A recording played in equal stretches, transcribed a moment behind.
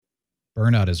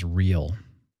Burnout is real.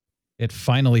 It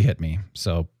finally hit me,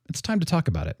 so it's time to talk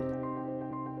about it.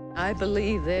 I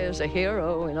believe there's a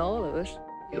hero in all of us.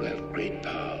 You have great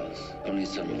powers, only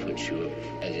some of which you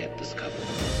have as yet discovered.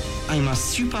 I'm a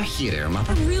superhero,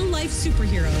 A real-life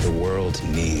superhero. The world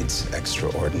needs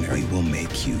extraordinary. We will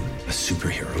make you a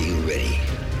superhero. Are you ready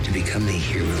to become a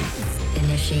hero?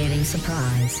 Initiating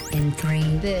surprise in 3,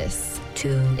 This 2,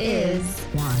 is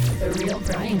 1. The Real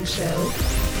Brian Show.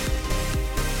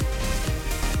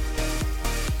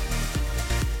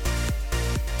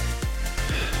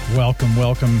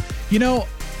 Welcome. You know,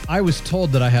 I was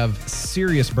told that I have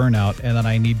serious burnout and that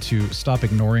I need to stop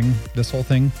ignoring this whole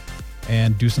thing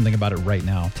and do something about it right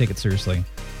now. Take it seriously.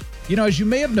 You know, as you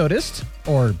may have noticed,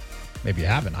 or maybe you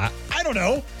haven't, I don't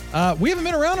know. We haven't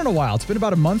been around in a while. It's been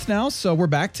about a month now, so we're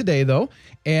back today, though,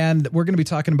 and we're going to be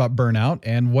talking about burnout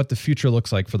and what the future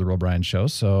looks like for The Real Brian Show,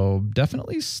 so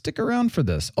definitely stick around for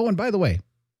this. Oh, and by the way,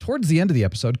 towards the end of the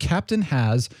episode, Captain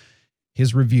has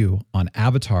his review on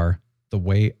Avatar: The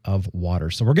Way of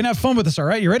Water. So we're going to have fun with this, all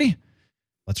right? You ready?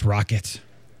 Let's rock it.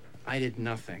 I did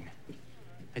nothing.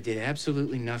 I did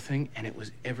absolutely nothing, and it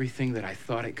was everything that I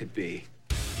thought it could be.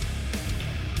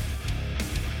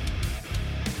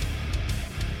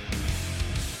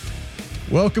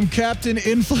 Welcome, Captain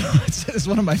Influence. That is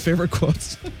one of my favorite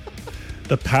quotes.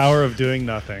 The power of doing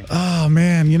nothing. Oh,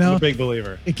 man, you know. I'm a big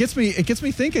believer. It gets me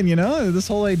thinking, you know, this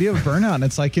whole idea of burnout. And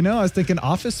it's like, you know, I was thinking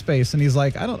Office Space, and he's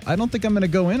like, I don't think I'm going to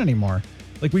go in anymore.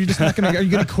 Like, are you going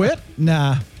to quit?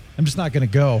 Nah, I'm just not going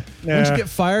to go. Nah. Once you get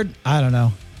fired, I don't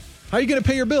know. How are you going to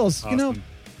pay your bills? Awesome. You know,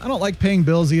 I don't like paying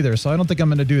bills either, so I don't think I'm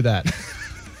going to do that.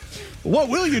 What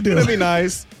will you do? Wouldn't it be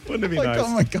nice? Wouldn't it be like, nice? Oh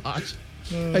my gosh.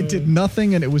 I did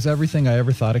nothing and it was everything I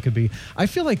ever thought it could be. I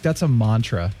feel like that's a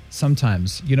mantra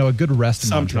sometimes, you know, a good rest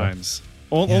Sometimes.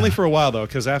 mantra. Only for a while, though,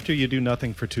 because after you do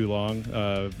nothing for too long,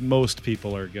 most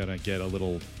people are going to get a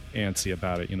little antsy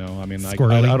about it, you know? I mean, I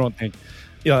don't think...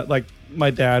 Yeah, like my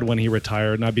dad, when he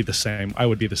retired, and I'd be the same. I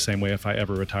would be the same way if I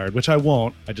ever retired, which I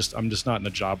won't. I'm just not in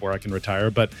a job where I can retire.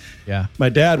 But yeah, my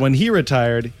dad, when he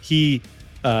retired, he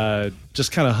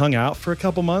just kind of hung out for a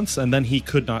couple months, and then he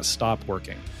could not stop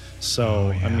working. So,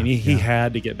 I mean, he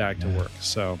had to get back to work.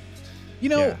 So, you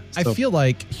know, I feel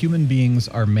like human beings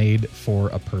are made for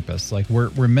a purpose. Like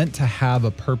we're meant to have a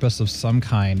purpose of some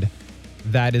kind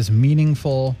that is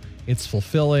meaningful. It's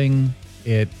fulfilling.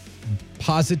 It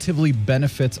positively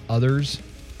benefits others.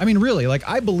 I mean, really, like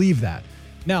I believe that.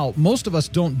 Now, most of us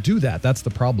don't do that. That's the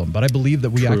problem. But I believe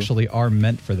that we actually are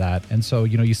meant for that. And so,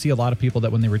 you know, you see a lot of people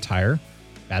that when they retire,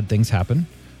 bad things happen.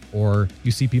 Or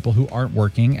you see people who aren't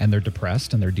working and they're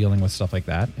depressed and they're dealing with stuff like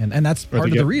that. And that's part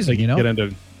of the reason, you know.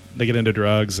 They get into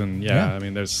drugs and I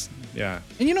mean, there's. And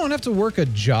you don't have to work a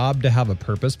job to have a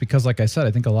purpose because, like I said,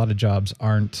 I think a lot of jobs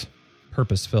aren't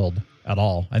purpose-filled at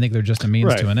all. I think they're just a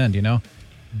means to an end, you know.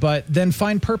 But then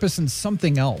find purpose in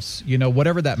something else, you know,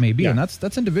 whatever that may be. And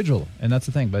that's individual. And that's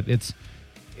the thing. But it's,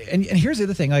 and here's the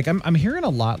other thing, like I'm hearing a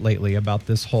lot lately about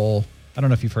this whole, I don't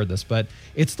know if you've heard this, but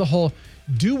it's the whole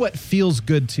do what feels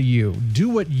good to you. Do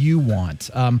what you want.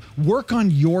 Work on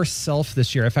yourself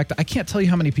this year. In fact, I can't tell you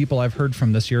how many people I've heard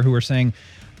from this year who are saying,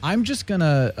 I'm just going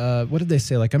to, what did they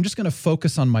say? Like, I'm just going to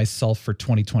focus on myself for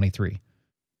 2023.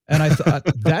 And I thought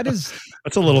that's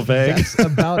a little vague. That's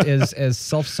about as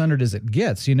self-centered as it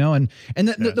gets, you know? And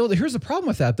here's the problem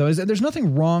with that, though, is that there's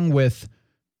nothing wrong with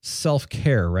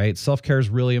self-care, right? Self-care is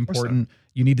really important.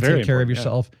 You need to take care of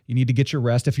yourself. Yeah. You need to get your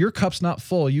rest. If your cup's not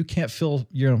full, you can't fill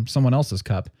someone else's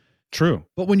cup. True.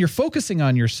 But when you're focusing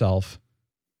on yourself,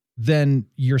 then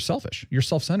you're selfish. You're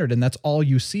self-centered, and that's all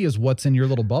you see is what's in your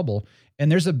little bubble. And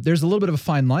there's a little bit of a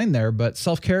fine line there, but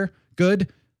self-care,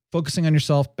 good. Focusing on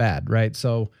yourself, bad, right?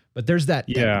 So, but there's that,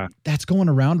 that's going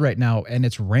around right now, and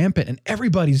it's rampant, and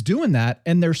everybody's doing that,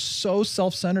 and they're so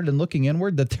self-centered and looking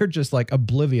inward that they're just like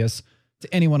oblivious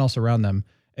to anyone else around them,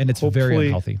 and it's very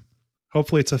unhealthy.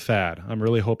 Hopefully it's a fad. I'm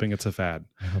really hoping it's a fad.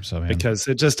 I hope so, man. Because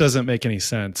it just doesn't make any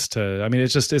sense to, I mean,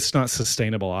 it's not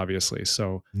sustainable, obviously.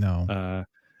 So, no.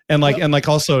 And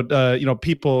also, you know,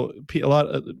 people, a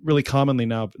lot, really commonly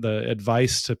now, the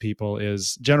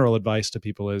general advice to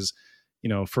people is, you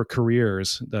know, for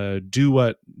careers, do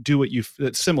what you,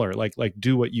 it's similar, like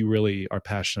do what you really are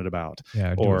passionate about.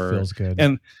 Yeah. Do what feels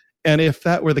good. And if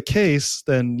that were the case,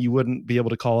 then you wouldn't be able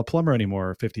to call a plumber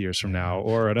anymore 50 years from now,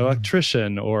 or an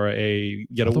electrician, or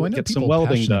get some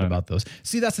welding done. About those.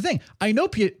 See, that's the thing. I know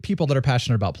people that are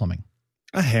passionate about plumbing.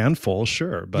 A handful,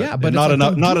 sure, but but not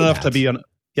enough. Not enough to be.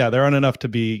 There aren't enough to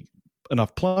be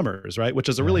enough plumbers, right? Which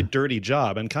is a really dirty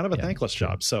job and kind of a thankless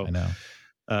job. So, I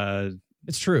know.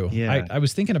 It's true. Yeah. I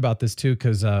was thinking about this too,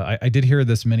 because I did hear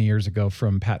this many years ago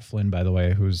from Pat Flynn, by the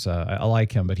way, who's I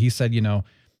like him, but he said,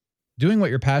 doing what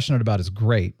you're passionate about is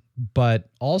great, but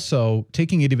also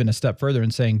taking it even a step further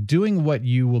and saying doing what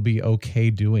you will be okay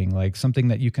doing, like something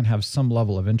that you can have some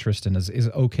level of interest in is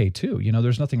okay too.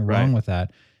 There's nothing wrong with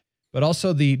that. But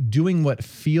also the doing what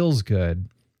feels good.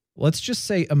 Let's just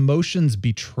say emotions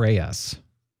betray us.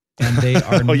 And they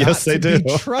are not to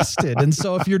be trusted. And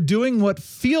so if you're doing what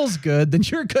feels good, then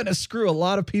you're going to screw a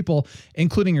lot of people,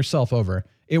 including yourself, over.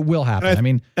 It will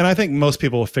happen. And I think most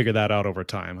people will figure that out over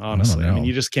time, honestly. I mean,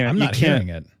 you just can't. I'm not hearing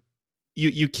it.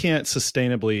 You can't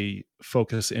sustainness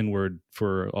focus inward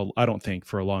for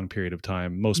a long period of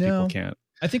time. Most people can't.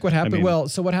 I think what happened,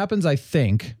 what happens, I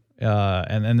think,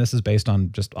 and this is based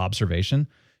on just observation,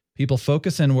 people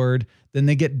focus inward, then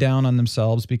they get down on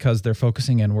themselves because they're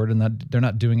focusing inward and that they're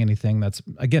not doing anything that's,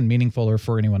 again, meaningful or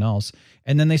for anyone else.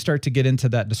 And then they start to get into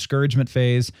that discouragement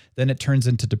phase. Then it turns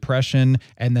into depression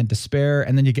and then despair.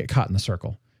 And then you get caught in the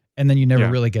circle. And then you never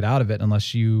really get out of it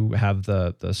unless you have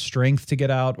the strength to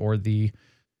get out or the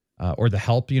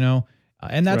help,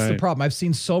 and that's the problem. I've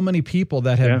seen so many people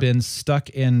that have been stuck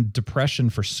in depression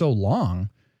for so long.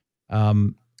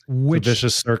 Which, the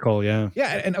vicious circle, yeah.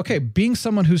 And okay, being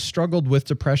someone who's struggled with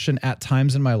depression at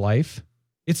times in my life,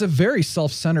 it's a very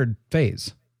self-centered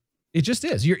phase. It just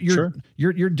is.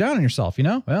 You're down on yourself,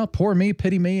 Well, poor me,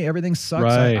 pity me, everything sucks.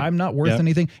 Right. I'm not worth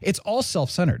anything. It's all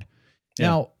self-centered. Yeah.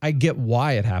 Now, I get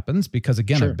why it happens because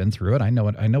again, I've been through it. I know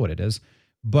what it is.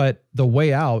 But the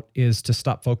way out is to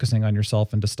stop focusing on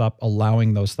yourself and to stop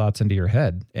allowing those thoughts into your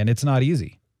head. And it's not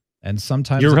easy. And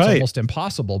sometimes it's almost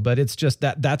impossible, but it's just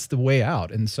that's the way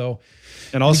out. And so,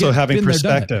 and also having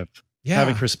perspective,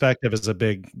 having perspective is a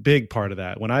big part of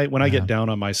that. When I get down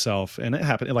on myself, and it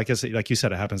happens, like you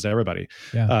said, it happens to everybody,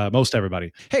 most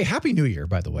everybody. Hey, Happy New Year,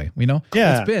 by the way,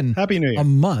 it's been Happy New Year. A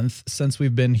month since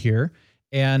we've been here.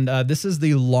 And this is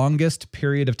the longest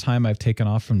period of time I've taken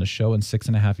off from the show in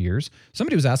 6.5 years.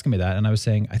 Somebody was asking me that. And I was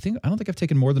saying, I don't think I've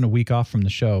taken more than a week off from the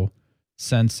show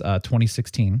since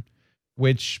 2016.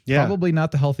 Which probably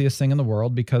not the healthiest thing in the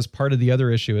world, because part of the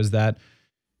other issue is that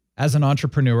as an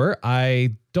entrepreneur,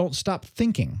 I don't stop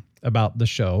thinking about the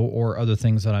show or other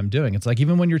things that I'm doing. It's like,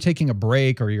 even when you're taking a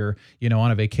break or you're, on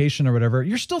a vacation or whatever,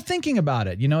 you're still thinking about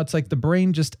it. It's like the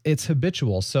brain it's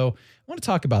habitual. So I want to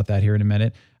talk about that here in a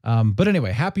minute. But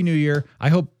anyway, Happy New Year. I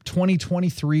hope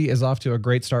 2023 is off to a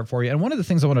great start for you. And one of the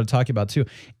things I wanted to talk about too,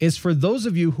 is for those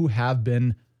of you who have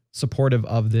been supportive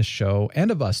of this show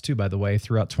and of us too, by the way,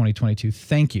 throughout 2022.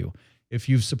 Thank you. If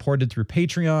you've supported through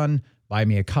Patreon, Buy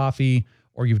Me a Coffee,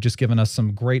 or you've just given us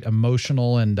some great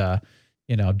emotional and,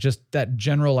 just that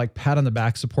general like pat on the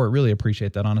back support, really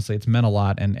appreciate that. Honestly, it's meant a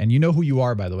lot. And you know who you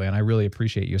are, by the way, and I really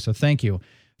appreciate you. So thank you.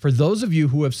 For those of you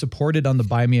who have supported on the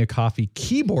Buy Me a Coffee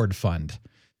keyboard fund,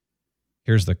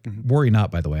 here's the worry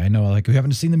not, by the way. I know we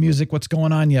haven't seen the music. What's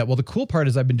going on yet? Well, the cool part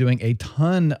is I've been doing a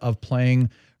ton of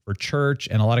playing for church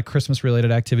and a lot of Christmas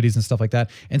related activities and stuff like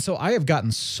that. And so I have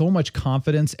gotten so much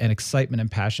confidence and excitement and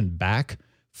passion back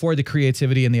for the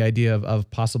creativity and the idea of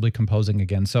possibly composing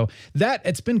again. So that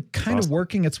it's been kind of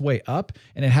working its way up,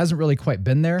 and it hasn't really quite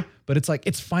been there, but it's like,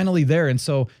 it's finally there. And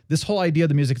so this whole idea of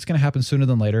the music, it's going to happen sooner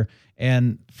than later.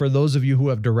 And for those of you who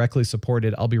have directly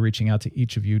supported, I'll be reaching out to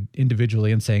each of you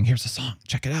individually and saying, here's a song,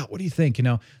 check it out. What do you think?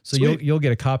 So you'll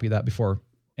get a copy of that before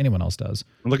anyone else does.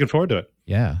 I'm looking forward to it.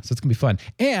 Yeah, so it's going to be fun.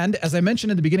 And as I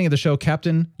mentioned at the beginning of the show,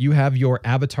 Captain, you have your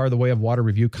Avatar: The Way of Water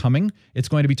review coming. It's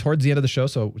going to be towards the end of the show,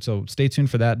 so stay tuned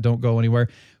for that. Don't go anywhere.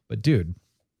 But dude,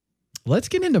 let's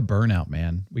get into Burnout,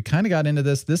 man. We kind of got into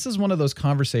this. This is one of those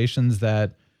conversations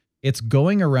that it's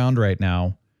going around right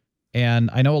now. And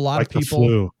I know a lot of people. The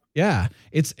flu. Yeah,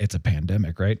 it's a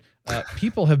pandemic, right?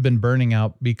 People have been burning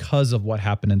out because of what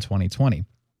happened in 2020.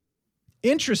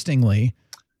 Interestingly,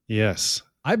 yes,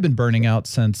 I've been burning out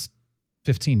since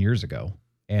 15 years ago.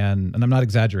 And I'm not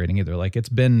exaggerating either. Like, it's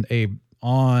been a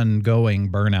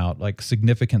ongoing burnout, like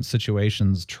significant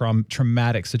situations,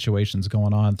 traumatic situations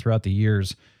going on throughout the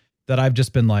years that I've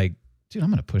just been like, dude, I'm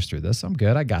going to push through this. I'm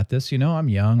good. I got this. I'm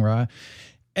young, right?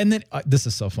 And then this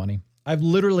is so funny.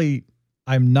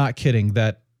 I'm not kidding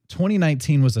that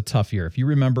 2019 was a tough year. If you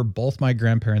remember, both my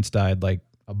grandparents died like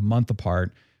a month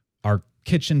apart. Our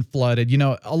kitchen flooded,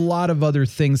 a lot of other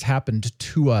things happened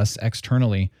to us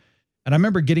externally. And I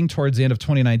remember getting towards the end of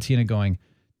 2019 and going,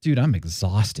 dude, I'm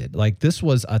exhausted. Like, this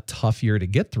was a tough year to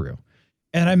get through.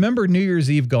 And I remember New Year's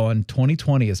Eve going,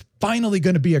 2020 is finally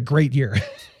going to be a great year.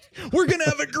 We're going to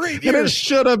have a great year. And it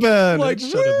should have been. Like,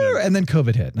 and then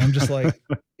COVID hit. And I'm just like,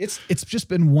 it's just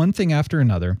been one thing after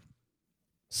another.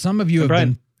 Some of you have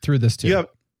been through this too.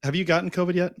 Have you gotten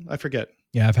COVID yet? I forget.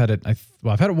 Yeah, I've had it.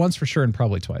 I've had it once for sure and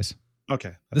probably twice.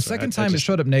 Okay. The second time it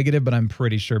showed up negative, but I'm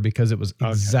pretty sure because it was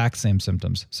exact same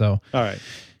symptoms. So, all right.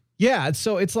 Yeah.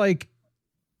 So it's like,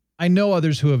 I know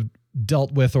others who have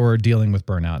dealt with or are dealing with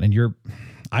burnout, and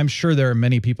I'm sure there are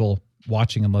many people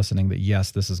watching and listening that,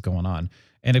 yes, this is going on.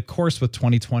 And of course, with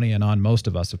 2020 and on, most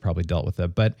of us have probably dealt with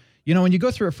it. But, when you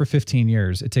go through it for 15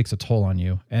 years, it takes a toll on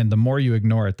you. And the more you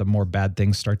ignore it, the more bad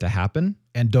things start to happen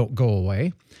and don't go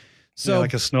away. So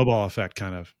like a snowball effect,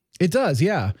 kind of. It does,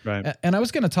 yeah. Right. And I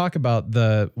was going to talk about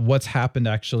what's happened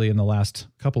actually in the last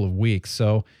couple of weeks.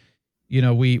 So,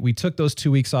 we took those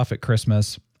 2 weeks off at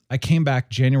Christmas. I came back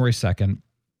January 2nd,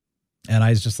 and I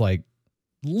was just like,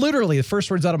 literally the first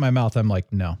words out of my mouth, I'm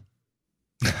like, no.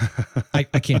 I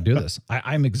can't do this.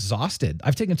 I'm exhausted.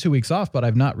 I've taken 2 weeks off, but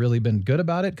I've not really been good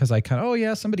about it because I kind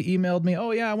of, somebody emailed me. Oh,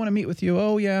 yeah, I want to meet with you.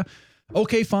 Oh, yeah.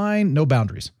 Okay, fine. No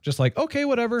boundaries. Just like, okay,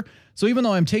 whatever. So even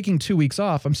though I'm taking 2 weeks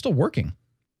off, I'm still working.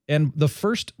 And the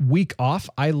first week off,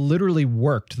 I literally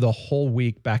worked the whole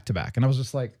week back to back. And I was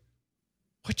just like,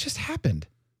 what just happened?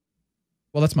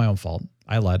 Well, that's my own fault.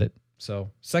 I let it.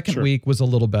 So second week was a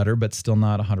little better, but still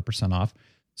not 100% off.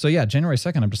 So yeah, January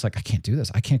 2nd, I'm just like, I can't do this.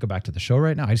 I can't go back to the show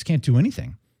right now. I just can't do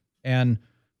anything. And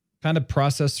kind of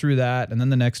process through that. And then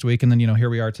the next week, and then, here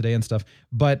we are today and stuff.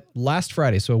 But last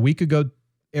Friday, so a week ago,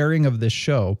 airing of this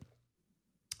show,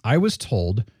 I was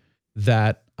told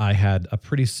that I had a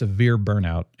pretty severe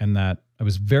burnout and that I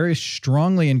was very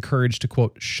strongly encouraged to,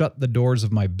 quote, shut the doors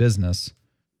of my business,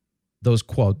 those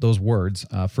words,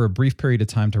 for a brief period of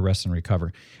time to rest and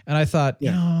recover. And I thought,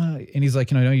 and he's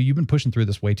like, you've been pushing through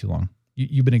this way too long.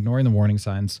 You've been ignoring the warning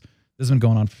signs. This has been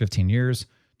going on for 15 years.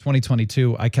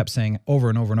 2022, I kept saying over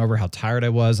and over and over how tired I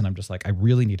was. And I'm just like, I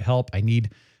really need help. I need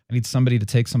somebody to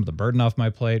take some of the burden off my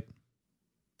plate.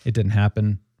 It didn't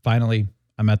happen. Finally,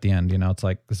 I'm at the end. It's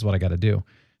like, this is what I got to do.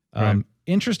 Right.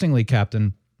 Interestingly,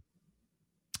 Captain,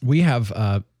 we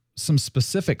have some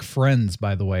specific friends,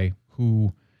 by the way,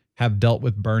 who have dealt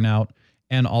with burnout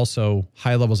and also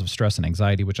high levels of stress and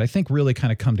anxiety, which I think really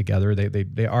kind of come together.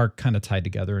 They are kind of tied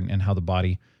together in how the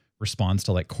body responds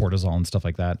to like cortisol and stuff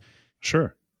like that.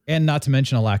 Sure. And not to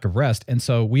mention a lack of rest. And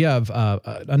so we have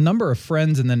a number of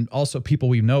friends and then also people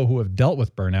we know who have dealt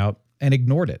with burnout and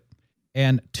ignored it.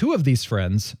 And two of these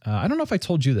friends, I don't know if I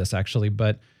told you this actually,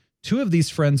 but two of these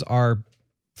friends are,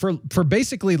 for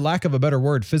basically lack of a better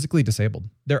word, physically disabled.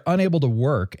 They're unable to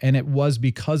work. And it was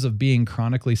because of being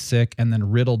chronically sick and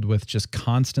then riddled with just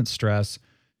constant stress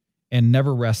and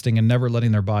never resting and never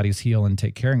letting their bodies heal and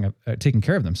taking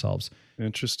care of themselves.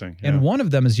 Interesting. Yeah. And one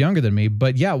of them is younger than me,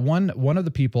 but yeah, one of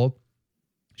the people,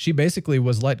 she basically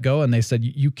was let go and they said,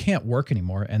 you can't work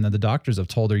anymore. And then the doctors have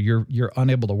told her, you're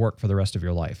unable to work for the rest of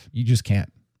your life. You just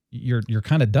can't. You're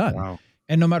kind of done. Wow.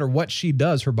 And no matter what she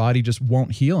does, her body just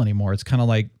won't heal anymore. It's kind of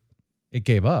like it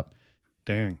gave up.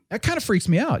 Dang. That kind of freaks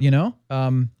me out,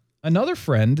 Another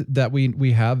friend that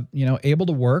we have, able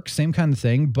to work, same kind of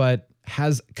thing, but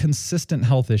has consistent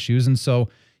health issues. And so,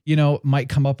 might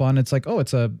come up on, it's like, oh,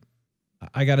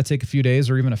 I got to take a few days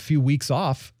or even a few weeks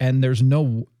off. And there's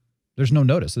no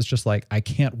notice. It's just like, I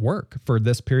can't work for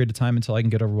this period of time until I can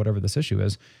get over whatever this issue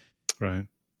is. Right.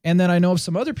 And then I know of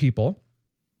some other people,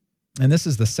 and this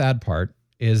is the sad part,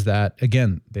 is that,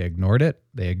 again, they ignored it.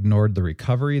 They ignored the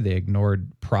recovery. They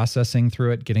ignored processing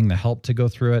through it, getting the help to go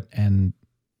through it, and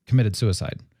committed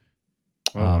suicide.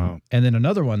 Oh, wow. And then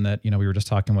another one that, we were just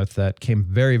talking with that came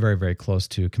very, very, very close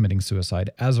to committing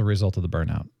suicide as a result of the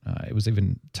burnout. It was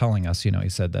even telling us, he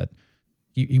said that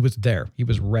he was there. He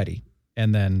was ready.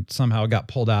 And then somehow got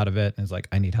pulled out of it and is like,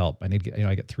 I need help. I need to get,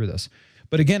 I get through this.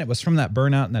 But again, it was from that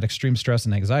burnout and that extreme stress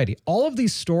and anxiety. All of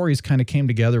these stories kind of came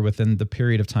together within the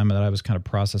period of time that I was kind of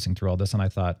processing through all this. And I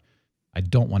thought, I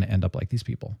don't want to end up like these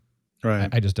people. Right.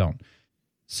 I just don't.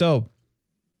 So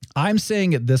I'm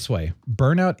saying it this way.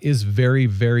 Burnout is very,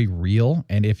 very real.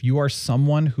 And if you are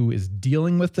someone who is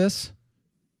dealing with this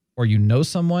or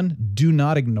someone, do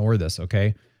not ignore this,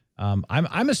 okay?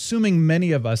 I'm assuming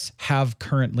many of us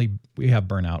we have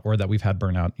burnout or that we've had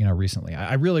burnout, recently.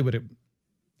 I really would.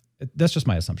 That's just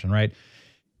my assumption, right?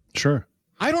 Sure.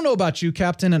 I don't know about you,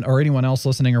 Captain, or anyone else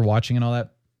listening or watching and all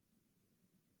that.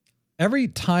 Every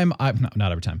time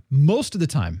not every time, most of the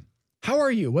time, how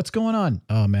are you? What's going on?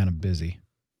 Oh man, I'm busy.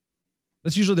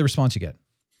 That's usually the response you get.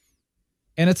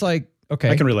 And it's like, okay.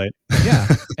 I can relate. Yeah.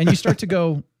 And you start to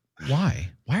go,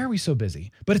 why? Why are we so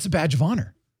busy? But it's a badge of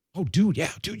honor. Oh, dude,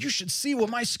 you should see what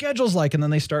my schedule's like. And then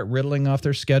they start riddling off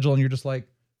their schedule and you're just like,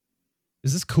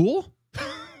 is this cool?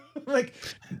 Like,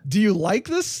 do you like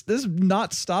this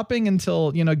not stopping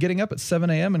until, getting up at 7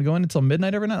 a.m. and going until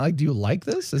midnight every night? Like, do you like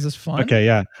this? Is this fun? Okay.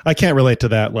 Yeah. I can't relate to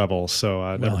that level.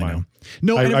 So never mind.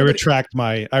 No, I retract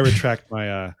my,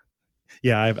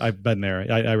 yeah, I've been there.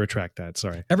 I retract that.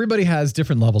 Sorry. Everybody has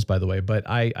different levels, by the way, but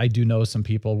I do know some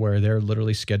people where they're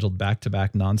literally scheduled back to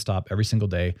back nonstop every single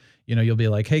day. You'll be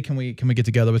like, hey, can we get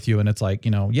together with you? And it's like,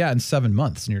 in 7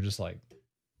 months. And you're just like,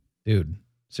 dude,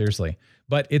 seriously.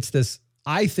 But it's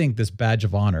I think this badge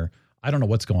of honor. I don't know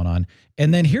what's going on.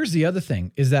 And then here's the other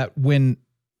thing is that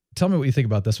tell me what you think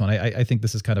about this one. I think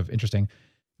this is kind of interesting.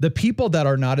 The people that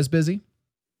are not as busy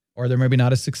or they're maybe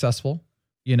not as successful,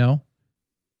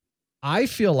 I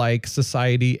feel like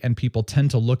society and people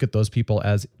tend to look at those people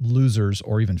as losers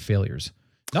or even failures.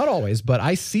 Not always, but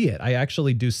I see it. I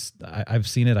actually do. I've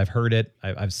seen it. I've heard it.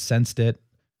 I've sensed it.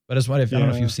 But I don't know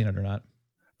if you've seen it or not.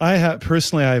 I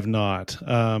have not.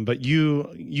 But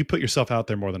you put yourself out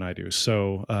there more than I do.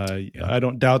 So I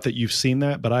don't doubt that you've seen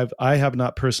that, but I have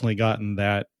not personally gotten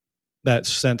that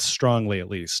sense strongly, at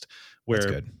least.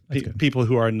 Where people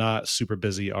who are not super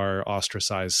busy are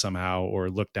ostracized somehow or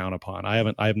looked down upon. I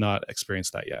have not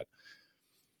experienced that yet.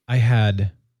 I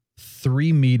had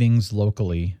 3 meetings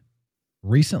locally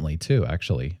recently too,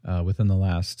 actually, within the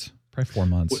last probably 4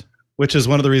 months. Which is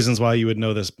one of the reasons why you would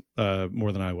know this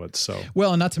more than I would. So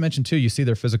well, and not to mention too, you see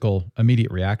their physical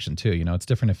immediate reaction too. It's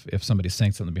different if somebody's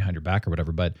saying something behind your back or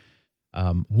whatever. But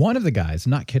one of the guys,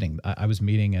 not kidding, I was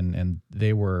meeting and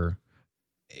they were.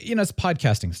 It's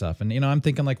podcasting stuff. And, I'm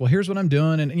thinking like, well, here's what I'm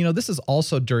doing. And, this is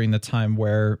also during the time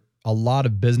where a lot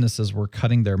of businesses were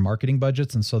cutting their marketing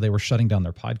budgets. And so they were shutting down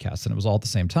their podcasts and it was all at the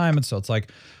same time. And so it's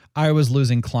like, I was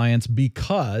losing clients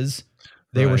because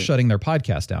they were shutting their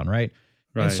podcast down. Right.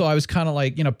 Right. And so I was kind of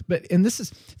like, and this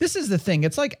is the thing.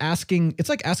 It's like asking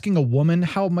a woman,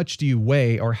 how much do you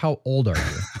weigh or how old are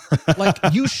you? Like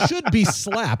you should be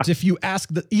slapped if you ask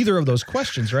either of those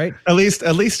questions, right? At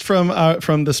least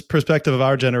from this perspective of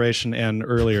our generation and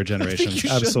earlier generations.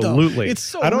 Absolutely. It's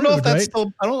so I don't know if right?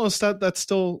 I don't know if that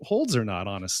still holds or not,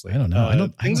 honestly. I don't know.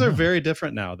 Things are very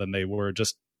different now than they were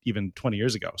just even 20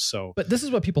 years ago. So, but this is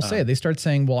what people say. They start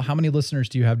saying, well, how many listeners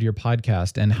do you have to your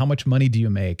podcast and how much money do you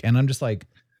make? And I'm just like,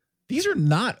 these are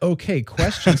not okay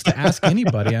questions to ask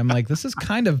anybody. I'm like, this is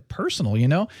kind of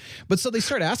personal, But so they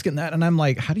start asking that and I'm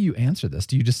like, how do you answer this?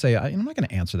 Do you just say, I'm not going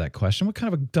to answer that question? What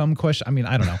kind of a dumb question? I mean,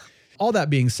 I don't know. All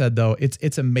that being said, though,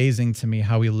 it's amazing to me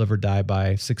how we live or die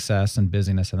by success and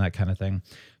busyness and that kind of thing.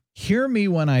 Hear me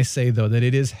when I say, though, that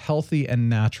it is healthy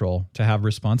and natural to have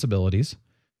responsibilities,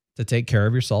 to take care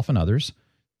of yourself and others,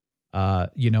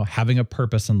 having a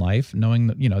purpose in life, knowing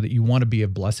that, that you want to be a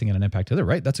blessing and an impact to others,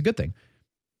 right? That's a good thing.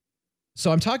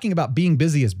 So I'm talking about being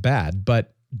busy is bad,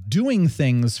 but doing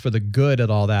things for the good at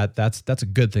all that's a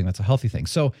good thing. That's a healthy thing.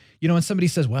 So, when somebody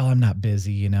says, well, I'm not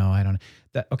busy, I don't,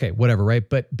 okay, whatever, right?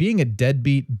 But being a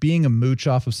deadbeat, being a mooch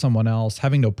off of someone else,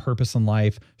 having no purpose in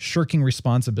life, shirking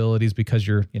responsibilities because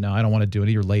you're, I don't want to do it,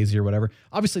 you're lazy or whatever.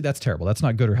 Obviously that's terrible. That's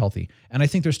not good or healthy. And I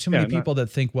think there's too many people that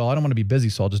think, well, I don't want to be busy,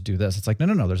 so I'll just do this. It's like,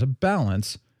 no, there's a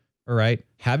balance. All right.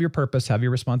 Have your purpose, have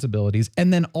your responsibilities,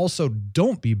 and then also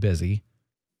don't be busy.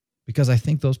 Because I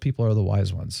think those people are the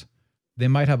wise ones. They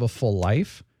might have a full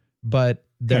life, but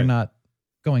they're not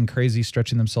going crazy,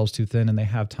 stretching themselves too thin, and they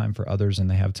have time for others and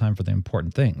they have time for the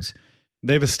important things.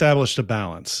 They've established a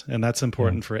balance, and that's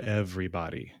important for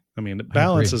everybody. I mean,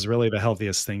 balance is really the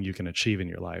healthiest thing you can achieve in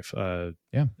your life,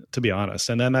 to be honest.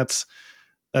 And then that's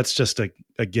just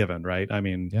a given, right? I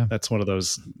mean, that's one of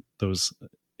those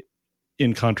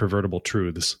incontrovertible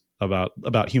truths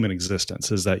about human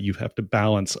existence is that you have to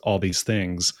balance all these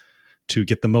things to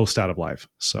get the most out of life.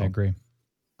 So I agree.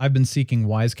 I've been seeking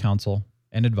wise counsel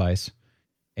and advice,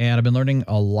 and I've been learning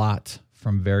a lot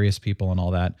from various people and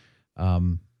all that.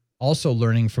 Also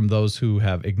learning from those who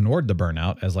have ignored the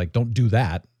burnout as like, don't do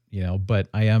that, but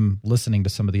I am listening to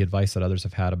some of the advice that others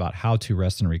have had about how to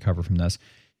rest and recover from this.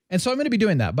 And so I'm going to be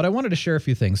doing that, but I wanted to share a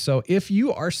few things. So if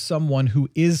you are someone who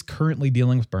is currently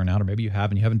dealing with burnout, or maybe you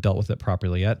have and you haven't dealt with it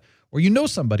properly yet, or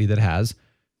somebody that has,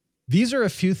 these are a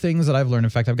few things that I've learned. In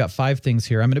fact, I've got 5 things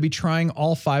here. I'm going to be trying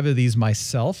all 5 of these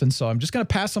myself. And so I'm just going to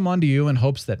pass them on to you in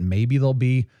hopes that maybe they'll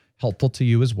be helpful to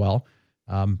you as well.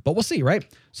 But we'll see, right?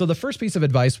 So the first piece of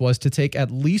advice was to take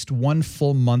at least 1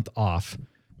 full month off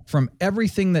from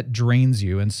everything that drains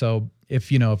you. And so if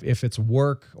it's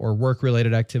work or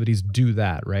work-related activities, do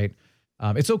that, right?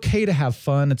 It's okay to have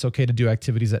fun. It's okay to do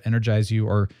activities that energize you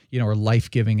or are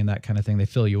life-giving and that kind of thing. They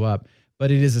fill you up. But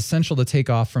it is essential to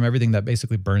take off from everything that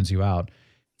basically burns you out.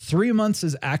 3 months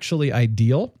is actually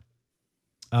ideal.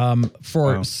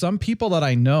 For some people that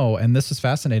I know, and this is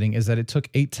fascinating, is that it took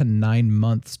 8 to 9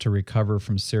 months to recover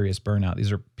from serious burnout.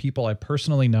 These are people I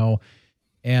personally know.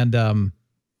 And in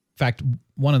fact,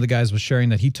 one of the guys was sharing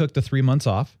that he took the 3 months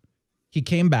off. He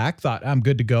came back, thought I'm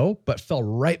good to go, but fell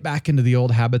right back into the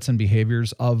old habits and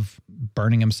behaviors of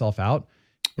burning himself out.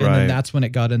 And then that's when it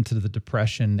got into the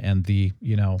depression and the,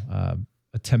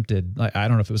 attempted, I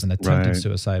don't know if it was an attempted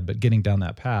suicide, but getting down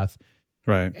that path.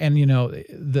 Right. And,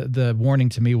 the warning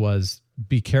to me was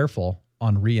be careful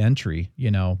on re-entry,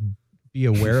 be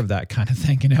aware of that kind of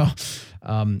thing,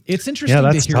 It's interesting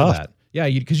to hear tough. that. Yeah,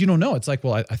 because you don't know. It's like,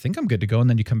 well, I think I'm good to go. And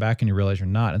then you come back and you realize you're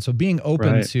not. And so being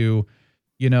open to,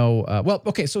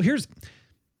 so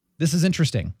this is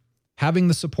interesting. Having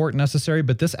the support necessary,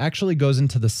 but this actually goes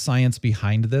into the science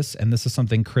behind this. And this is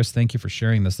something, Chris, thank you for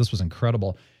sharing this. This was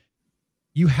incredible.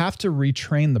 You have to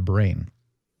retrain the brain.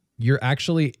 You're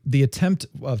actually, the attempt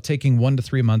of taking 1 to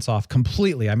 3 months off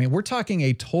completely. I mean, we're talking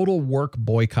a total work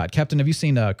boycott. Captain, have you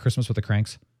seen Christmas with the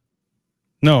Cranks?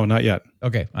 No, not yet.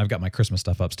 Okay. I've got my Christmas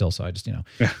stuff up still. So I just,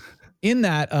 in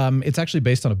that, it's actually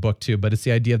based on a book too, but it's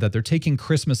the idea that they're taking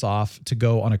Christmas off to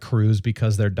go on a cruise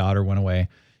because their daughter went away.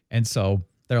 And so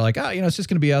they're like, it's just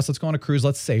going to be us. Let's go on a cruise.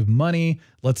 Let's save money.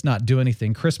 Let's not do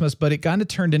anything Christmas. But it kind of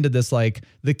turned into this, like,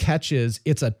 the catch is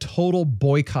it's a total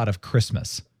boycott of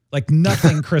Christmas, like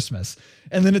nothing Christmas.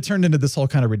 And then it turned into this whole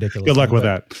kind of ridiculous. Good luck with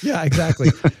that. Yeah, exactly.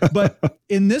 But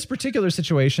in this particular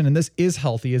situation, and this is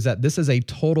healthy, is that this is a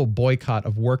total boycott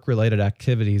of work-related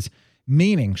activities,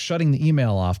 meaning shutting the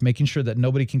email off, making sure that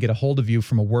nobody can get a hold of you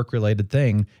from a work-related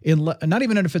thing, not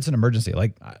even if it's an emergency,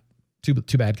 like too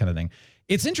bad kind of thing.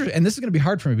 It's interesting, and this is going to be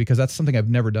hard for me because that's something I've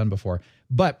never done before.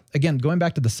 But again, going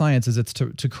back to the science, is it's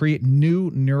to create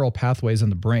new neural pathways in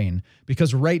the brain.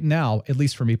 Because right now, at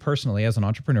least for me personally, as an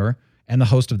entrepreneur and the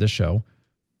host of this show,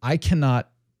 I cannot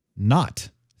not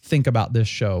think about this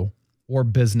show or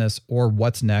business or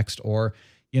what's next or,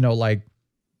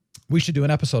 we should do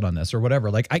an episode on this or whatever.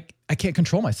 Like I can't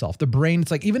control myself. The brain,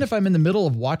 it's like, even if I'm in the middle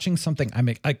of watching something I'm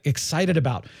excited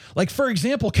about, like for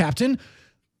example, Captain,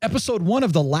 episode 1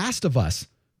 of The Last of Us.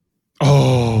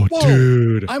 Oh, whoa,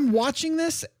 dude. I'm watching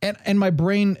this and my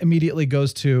brain immediately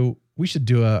goes to, we should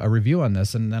do a review on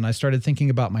this. And then I started thinking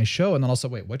about my show and then also,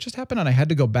 wait, what just happened? And I had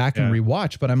to go back and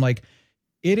rewatch, but I'm like,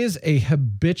 it is a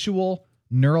habitual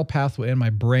neural pathway in my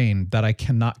brain that I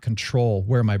cannot control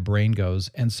where my brain goes.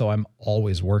 And so I'm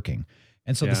always working.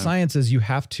 And so the science is you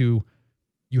have to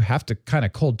kind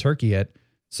of cold turkey it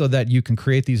so that you can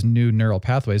create these new neural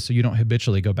pathways so you don't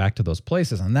habitually go back to those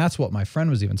places. And that's what my friend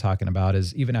was even talking about,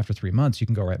 is even after 3 months, you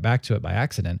can go right back to it by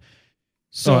accident.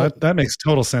 So that makes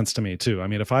total sense to me too. I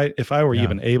mean, if I were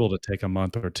even able to take a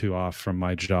month or 2 off from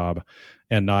my job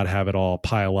and not have it all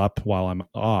pile up while I'm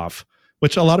off,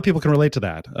 which a lot of people can relate to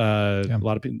that. A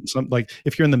lot of people, like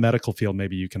if you're in the medical field,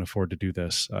 maybe you can afford to do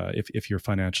this if you're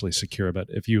financially secure. But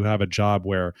if you have a job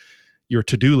where your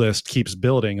to-do list keeps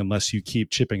building unless you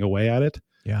keep chipping away at it,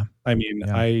 I mean,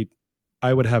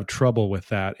 I would have trouble with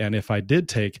that. And if I did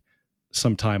take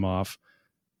some time off,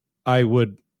 I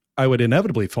would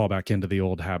inevitably fall back into the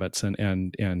old habits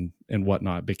and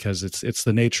whatnot, because it's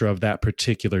the nature of that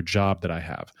particular job that I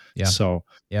have. So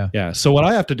what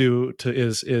I have to do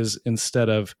is instead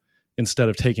of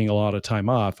taking a lot of time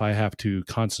off, I have to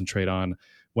concentrate on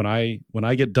when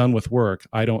I get done with work,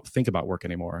 I don't think about work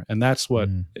anymore. And that's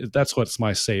what's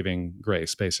my saving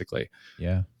grace, basically.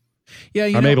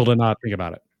 I'm able to not think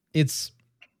about it.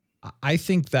 I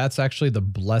think that's actually the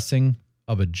blessing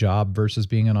of a job versus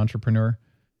being an entrepreneur.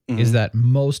 Is that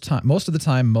most of the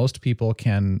time, most people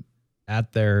can,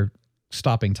 at their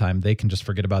stopping time, they can just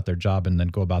forget about their job and then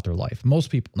go about their life. Most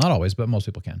people, not always, but most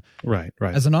people can. Right.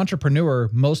 As an entrepreneur,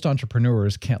 most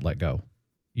entrepreneurs can't let go.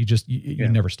 You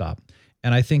never stop.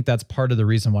 And I think that's part of the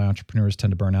reason why entrepreneurs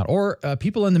tend to burn out, or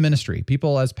people in the ministry,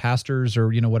 people as pastors or,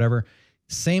 whatever,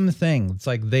 same thing. It's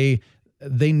like they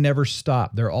never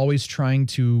stop. They're always trying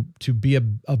to be a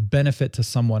benefit to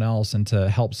someone else and to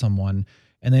help someone.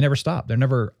 And they never stop. They're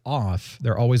never off.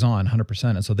 They're always on 100%.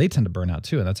 And so they tend to burn out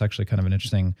too. And that's actually kind of an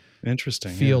interesting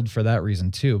field for that reason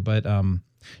too. But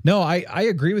no, I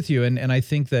agree with you. And I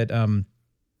think that,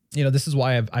 this is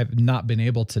why I've not been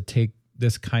able to take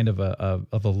this kind of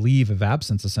a leave of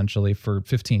absence essentially for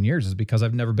 15 years, is because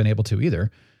I've never been able to either.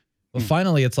 But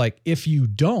finally it's like, if you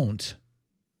don't,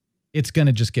 it's going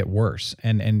to just get worse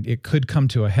and it could come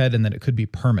to a head and then it could be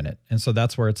permanent. And so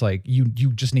that's where it's like, you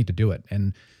just need to do it.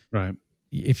 And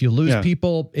if you lose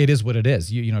people, it is what it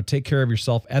is. You take care of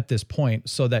yourself at this point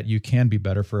so that you can be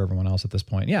better for everyone else at this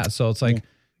point. Yeah. So it's like,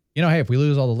 hey, if we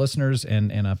lose all the listeners and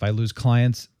if I lose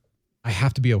clients, I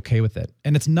have to be okay with it.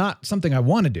 And it's not something I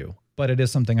want to do. but it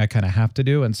is something I kind of have to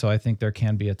do. And so I think there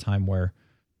can be a time where,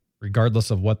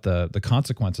 regardless of what the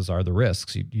consequences are, the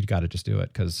risks, you got to just do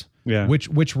it, because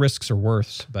which risks are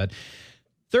worse. But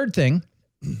third thing,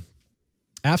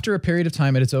 after a period of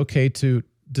time, it's okay to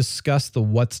discuss the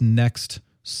what's next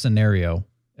scenario.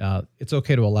 It's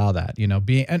okay to allow that,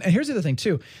 and here's the other thing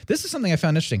too. This is something I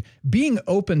found interesting, being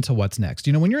open to what's next.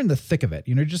 When you're in the thick of it,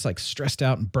 you're just like stressed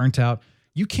out and burnt out.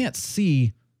 You can't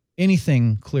see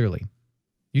anything clearly.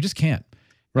 You just can't.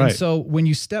 Right. And so when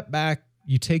you step back,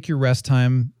 you take your rest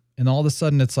time, and all of a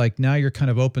sudden it's like, now you're kind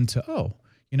of open to,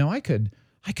 I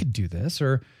could do this,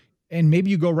 and maybe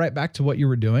you go right back to what you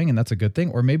were doing, and that's a good thing.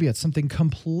 Or maybe it's something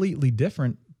completely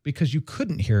different because you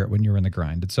couldn't hear it when you were in the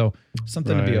grind. And so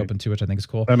something to be open to, which I think is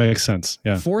cool. That makes sense.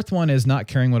 Yeah. Fourth one is not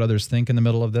caring what others think in the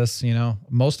middle of this.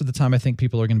 Most of the time I think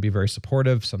people are going to be very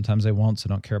supportive. Sometimes they won't, so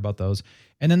don't care about those.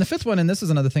 And then the fifth one, and this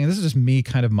is another thing, this is just me,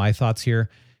 kind of my thoughts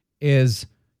here, is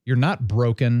you're not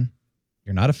broken.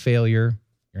 You're not a failure.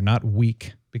 You're not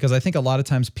weak. Because I think a lot of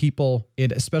times people,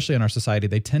 especially in our society,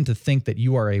 they tend to think that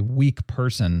you are a weak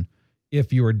person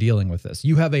if you are dealing with this.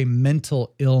 You have a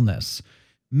mental illness.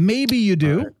 Maybe you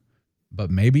do, but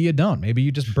maybe you don't. Maybe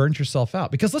you just burnt yourself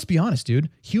out. Because let's be honest, dude,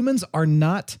 humans are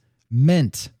not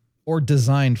meant or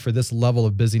designed for this level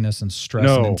of busyness and stress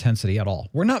and intensity at all.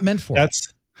 We're not meant for it.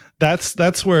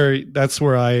 That's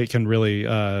where I can really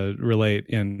relate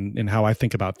in how I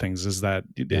think about things, is that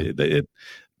the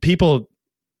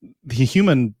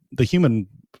human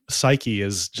psyche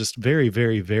is just very,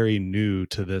 very, very new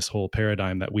to this whole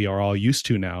paradigm that we are all used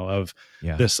to now of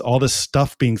all this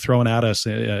stuff being thrown at us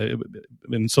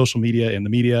in social media, in the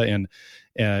media, and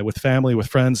with family, with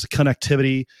friends,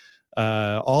 connectivity.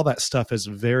 All that stuff is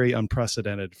very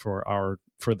unprecedented for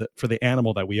the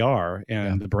animal that we are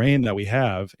and the brain that we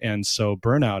have. And so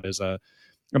burnout is I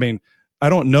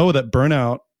don't know that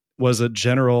burnout was a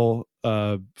general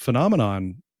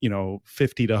phenomenon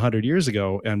 50 to 100 years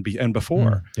ago and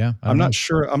before. I'm not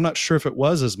sure if it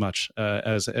was as much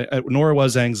nor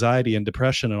was anxiety and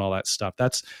depression and all that stuff.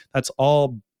 That's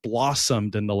all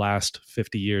blossomed in the last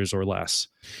 50 years or less,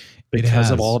 because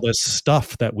of all this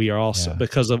stuff that we are also,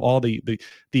 because of all the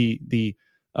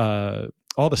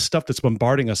stuff that's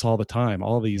bombarding us all the time,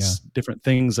 all these different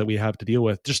things that we have to deal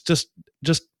with just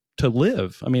to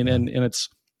live. And it's,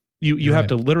 You have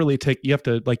to literally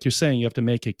like you're saying, you have to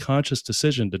make a conscious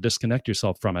decision to disconnect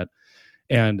yourself from it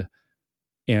and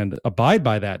abide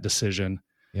by that decision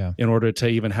in order to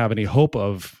even have any hope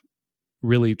of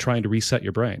really trying to reset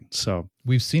your brain. So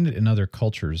we've seen it in other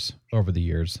cultures over the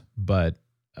years, but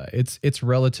it's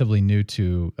relatively new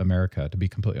to America, to be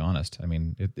completely honest.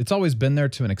 It's always been there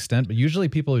to an extent, but usually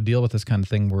people who deal with this kind of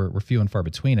thing were few and far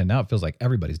between. And now it feels like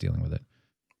everybody's dealing with it.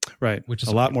 Right. Which is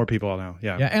a lot more people now.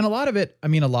 Yeah. Yeah. And a lot of it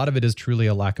is truly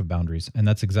a lack of boundaries. And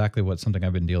that's exactly something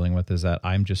I've been dealing with, is that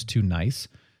I'm just too nice.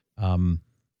 I've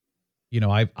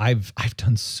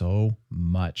done so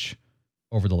much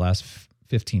over the last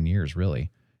 15 years, really.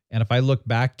 And if I look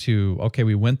back to,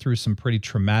 we went through some pretty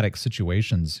traumatic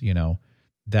situations,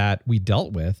 that we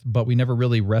dealt with, but we never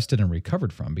really rested and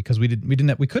recovered from, because we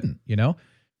couldn't.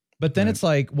 But then it's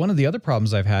like, one of the other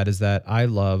problems I've had is that I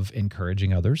love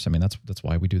encouraging others. That's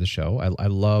why we do the show. I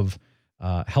love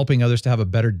helping others to have a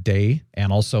better day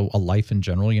and also a life in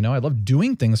general. I love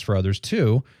doing things for others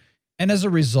too. And as a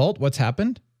result, what's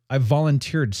happened? I've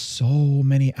volunteered so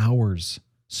many hours,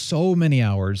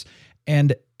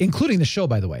 and including the show,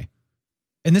 by the way.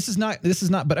 And this is not,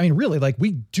 but really, like,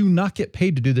 we do not get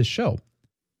paid to do this show.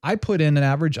 I put in an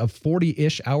average of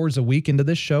 40-ish hours a week into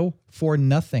this show for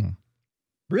nothing.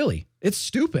 Really, it's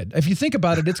stupid. If you think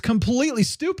about it, it's completely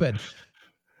stupid.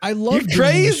 I love. You're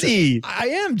crazy. I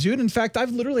am, dude. In fact,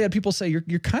 I've literally had people say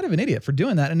you're kind of an idiot for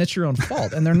doing that, and it's your own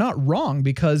fault. And they're not wrong,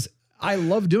 because I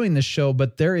love doing this show,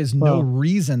 but there is no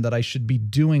reason that I should be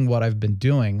doing what I've been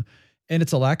doing. And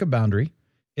it's a lack of boundary.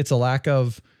 It's a lack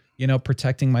of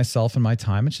protecting myself and my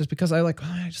time. It's just because I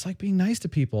just like being nice to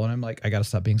people, and I'm like, I got to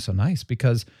stop being so nice,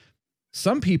 because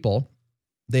some people,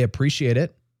 they appreciate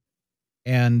it.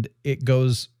 And it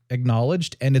goes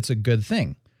acknowledged, and it's a good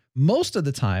thing. Most of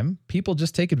the time, people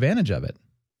just take advantage of it.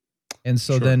 And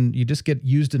so then you just get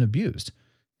used and abused.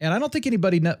 And I don't think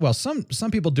anybody,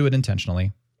 some people do it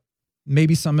intentionally,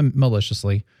 maybe some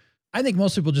maliciously. I think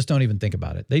most people just don't even think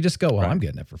about it. They just go, I'm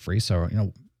getting it for free. So,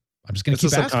 I'm just going to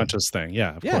keep asking. It's a subconscious thing.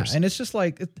 Yeah, of course. And it's just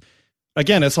like,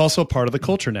 again, it's also part of the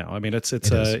culture now. It's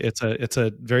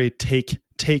a very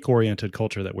take oriented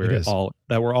culture that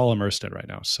we're all immersed in right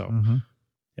now. So,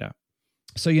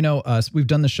 So, we've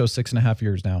done this show 6.5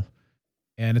 years now,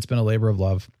 and it's been a labor of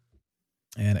love.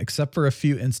 And except for a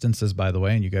few instances, by the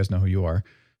way, and you guys know who you are,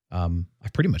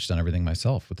 I've pretty much done everything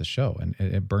myself with the show, and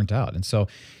it burnt out. And so,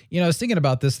 I was thinking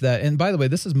about this, and by the way,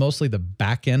 this is mostly the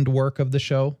back end work of the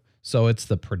show. So it's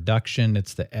the production,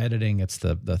 it's the editing, it's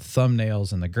the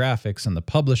thumbnails and the graphics and the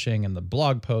publishing and the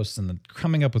blog posts and the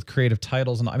coming up with creative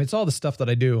titles. And it's all the stuff that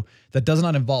I do that does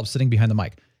not involve sitting behind the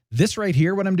mic. This right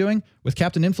here, what I'm doing with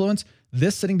Captain Influence,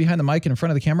 this sitting behind the mic and in front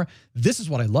of the camera, this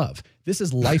is what I love. This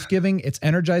is life-giving. It's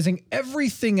energizing.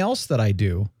 Everything else that I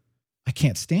do, I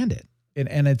can't stand it.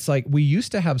 And it's like we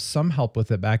used to have some help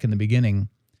with it back in the beginning,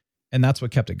 and that's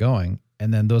what kept it going.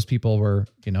 And then those people were,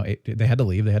 they had to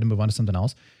leave. They had to move on to something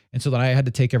else. And so then I had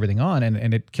to take everything on,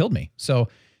 and it killed me. So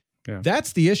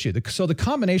that's the issue. So the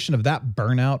combination of that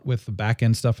burnout with the back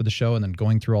end stuff of the show and then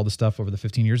going through all the stuff over the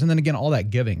 15 years, and then again, all that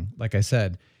giving, like I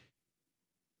said,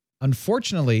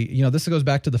 unfortunately, this goes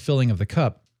back to the filling of the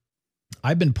cup.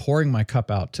 I've been pouring my cup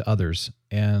out to others,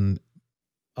 and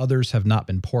others have not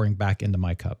been pouring back into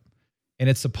my cup. And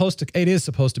it is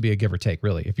supposed to be a give or take,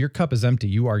 really. If your cup is empty,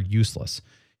 you are useless.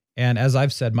 And as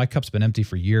I've said, my cup's been empty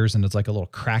for years, and it's like a little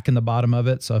crack in the bottom of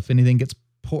it. So if anything gets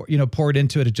poured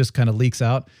into it, it just kind of leaks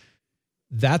out.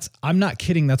 I'm not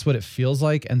kidding. That's what it feels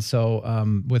like. And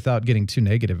so without getting too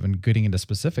negative and getting into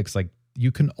specifics, like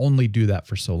you can only do that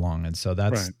for so long. And so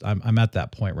that's, right. I'm at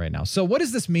that point right now. So what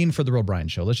does this mean for the Real Brian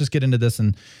Show? Let's just get into this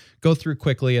and go through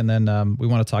quickly. And then we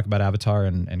want to talk about Avatar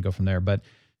and go from there. But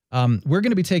we're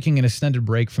going to be taking an extended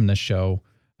break from this show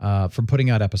from putting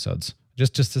out episodes,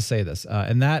 just to say this.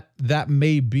 And that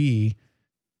may be,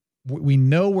 we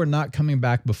know we're not coming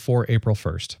back before April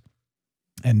 1st.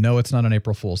 And no, it's not an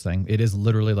April Fool's thing. It is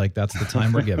literally like, that's the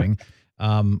time we're giving.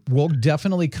 We'll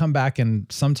definitely come back and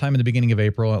sometime in the beginning of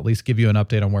April, at least give you an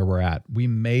update on where we're at. We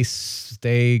may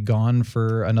stay gone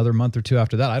for another month or two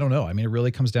after that. I don't know. I mean, it really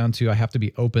comes down to, I have to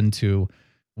be open to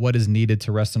what is needed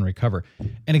to rest and recover.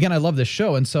 And again, I love this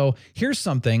show. And so here's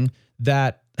something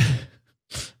that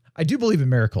I do believe in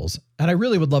miracles, and I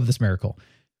really would love this miracle.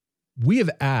 We have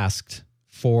asked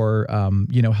for,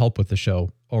 help with the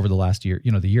show over the last year,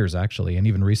 the years actually, and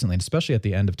even recently, and especially at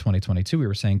the end of 2022, we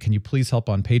were saying, can you please help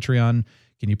on Patreon?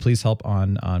 Can you please help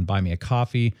on Buy Me a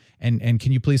Coffee? And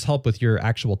can you please help with your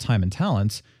actual time and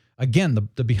talents? Again,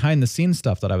 the behind the scenes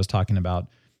stuff that I was talking about.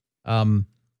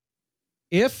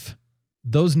 If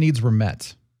those needs were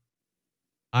met,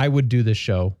 I would do this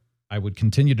show. I would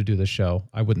continue to do this show.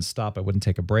 I wouldn't stop. I wouldn't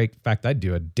take a break. In fact, I'd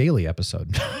do a daily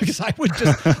episode because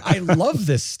I love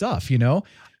this stuff,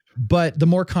 but the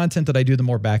more content that I do, the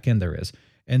more back end there is.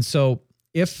 And so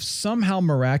if somehow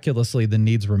miraculously the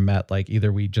needs were met, like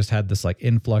either we just had this like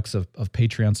influx of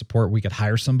Patreon support, we could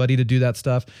hire somebody to do that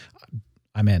stuff,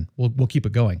 I'm in. We'll keep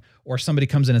it going. Or somebody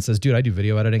comes in and says, dude, I do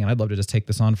video editing and I'd love to just take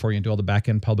this on for you and do all the back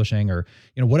end publishing or,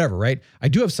 whatever, right? I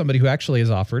do have somebody who actually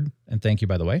has offered, and thank you,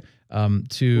 by the way,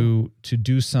 to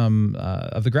do some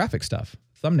of the graphic stuff,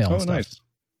 thumbnail and stuff. Nice.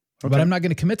 Okay. But I'm not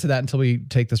going to commit to that until we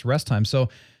take this rest time. So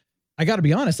I got to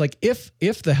be honest, like if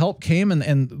the help came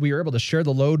and we were able to share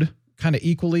the load kind of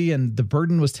equally and the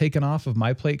burden was taken off of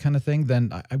my plate kind of thing, then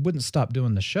I wouldn't stop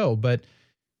doing the show. But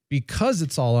because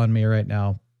it's all on me right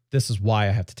now, this is why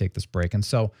I have to take this break. And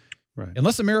so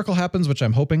unless a miracle happens, which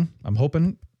I'm hoping,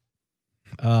 then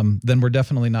we're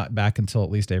definitely not back until at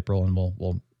least April, and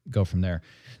we'll go from there.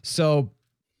 So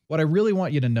what I really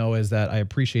want you to know is that I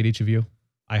appreciate each of you.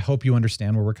 I hope you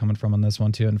understand where we're coming from on this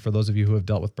one too. And for those of you who have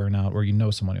dealt with burnout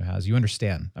or someone who has, you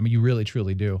understand. I mean, you really,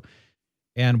 truly do.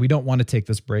 And we don't want to take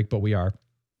this break, but we are.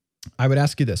 I would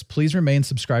ask you this, please remain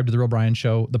subscribed to The Real Brian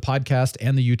Show, the podcast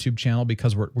and the YouTube channel,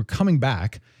 because we're coming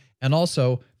back. And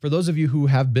also, for those of you who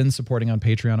have been supporting on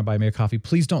Patreon and Buy Me a Coffee,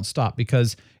 please don't stop,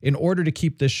 because in order to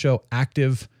keep this show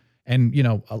active and,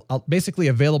 basically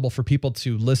available for people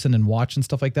to listen and watch and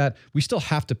stuff like that, we still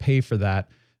have to pay for that.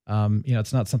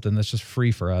 It's not something that's just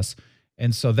free for us.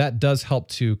 And so that does help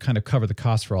to kind of cover the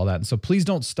cost for all that. And so please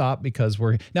don't stop, because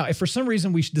now, if for some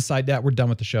reason we should decide that we're done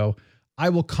with the show, I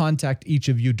will contact each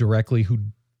of you directly who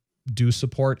do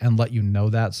support and let you know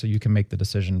that, so you can make the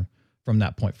decision from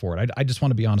that point forward. I just want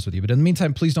to be honest with you. But in the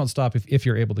meantime, please don't stop if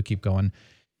you're able to keep going.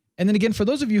 And then again, for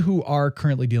those of you who are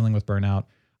currently dealing with burnout,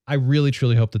 I really,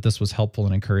 truly hope that this was helpful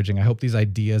and encouraging. I hope these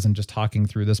ideas and just talking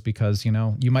through this, because,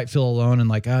 you might feel alone and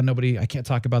like, I can't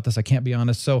talk about this. I can't be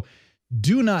honest. So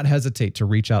do not hesitate to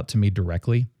reach out to me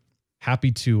directly.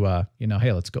 Happy to,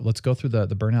 hey, let's go through the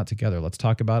burnout together. Let's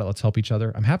talk about it. Let's help each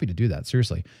other. I'm happy to do that.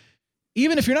 Seriously.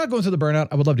 Even if you're not going through the burnout,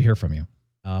 I would love to hear from you.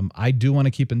 I do want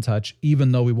to keep in touch,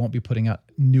 even though we won't be putting out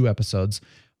new episodes.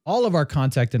 All of our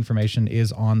contact information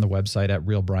is on the website at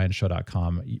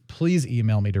realbrianshow.com. Please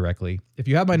email me directly. If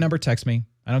you have my number, text me.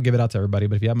 I don't give it out to everybody,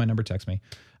 but if you have my number, text me.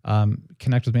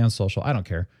 Connect with me on social. I don't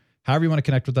care. however you want to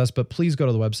connect with us, but please go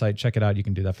to the website, check it out. You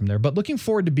can do that from there. But looking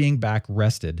forward to being back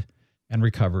rested and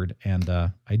recovered and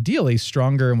ideally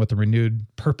stronger and with a renewed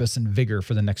purpose and vigor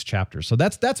for the next chapter. So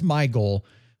that's my goal.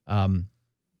 And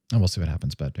we'll see what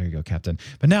happens, but there you go, Captain.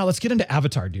 But now let's get into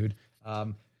Avatar, dude.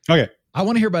 Okay. I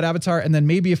want to hear about Avatar, and then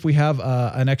maybe if we have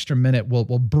an extra minute, we'll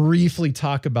briefly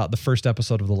talk about the first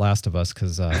episode of The Last of Us,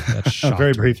 because that's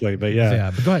very briefly, but yeah.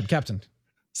 Yeah, but go ahead, Captain.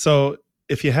 So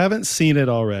if you haven't seen it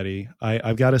already,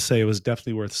 I've got to say it was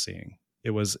definitely worth seeing.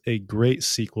 It was a great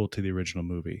sequel to the original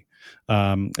movie.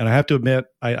 And I have to admit,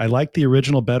 I liked the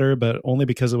original better, but only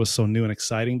because it was so new and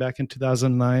exciting back in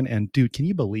 2009. And dude, can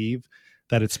you believe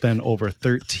that it's been over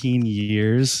 13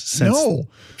 years since the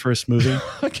first movie?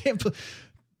 I can't believe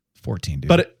 14,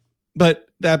 dude. But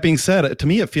that being said, to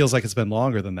me, it feels like it's been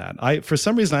longer than that. For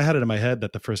some reason, I had it in my head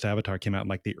that the first Avatar came out in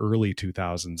like the early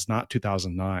 2000s, not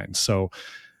 2009. So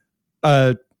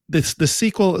the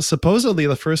sequel is supposedly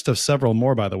the first of several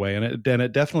more, by the way, and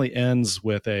it definitely ends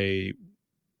with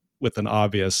an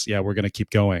obvious, we're going to keep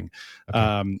going.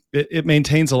 Okay. It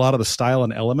maintains a lot of the style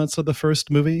and elements of the first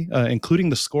movie,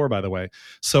 including the score, by the way.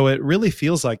 So it really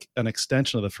feels like an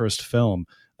extension of the first film.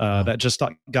 That just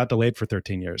got delayed for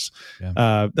 13 years.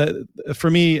 Yeah. For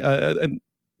me,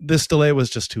 this delay was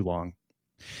just too long.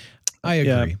 I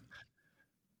agree.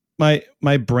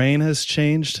 My brain has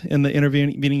changed in the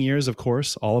intervening years. Of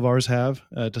course, all of ours have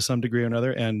to some degree or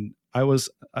another. And I was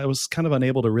kind of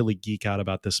unable to really geek out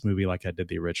about this movie like I did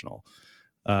the original.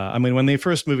 When the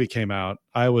first movie came out,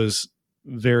 I was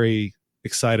very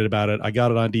excited about it. I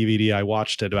got it on DVD. I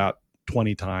watched it about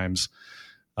 20 times.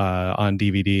 On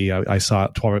DVD. I saw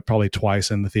it probably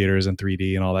twice in the theaters in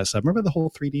 3D and all that stuff. Remember the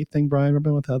whole 3D thing, Brian?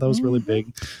 Remember what that was really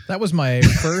big? That was my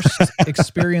first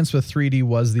experience with 3D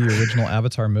was the original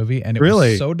Avatar movie. And it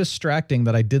was so distracting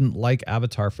that I didn't like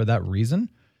Avatar for that reason.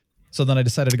 So then I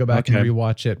decided to go back and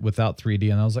rewatch it without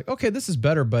 3D. And I was like, okay, this is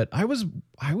better. But I was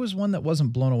one that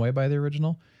wasn't blown away by the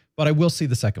original, but I will see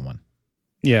the second one.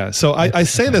 Yeah. So I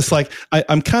say this like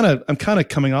I'm kind of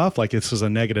coming off like this was a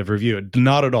negative review.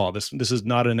 Not at all. This is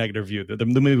not a negative review. The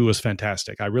movie was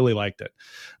fantastic. I really liked it.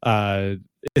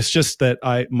 It's just that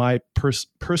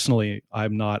personally,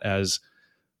 I'm not as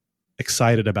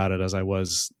excited about it as I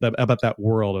was about that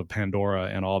world of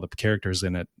Pandora and all the characters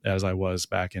in it as I was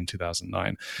back in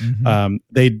 2009. Mm-hmm.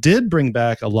 They did bring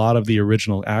back a lot of the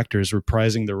original actors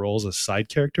reprising their roles as side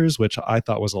characters, which I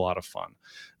thought was a lot of fun.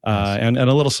 And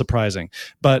a little surprising,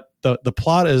 but the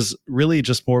plot is really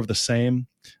just more of the same.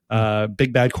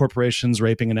 Big bad corporations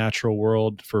raping a natural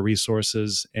world for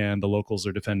resources, and the locals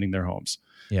are defending their homes.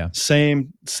 Yeah,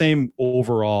 same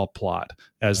overall plot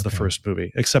as the first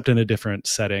movie, except in a different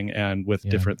setting and with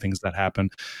different things that happen.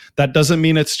 That doesn't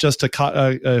mean it's just a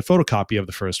photocopy of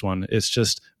the first one. It's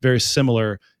just very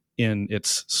similar in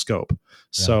its scope. Yeah.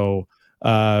 So.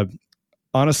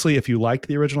 Honestly, if you liked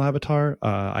the original Avatar,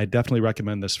 I definitely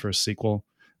recommend this first sequel,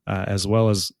 as well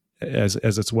as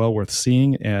it's well worth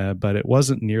seeing. But it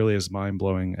wasn't nearly as mind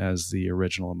blowing as the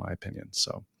original, in my opinion.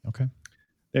 So,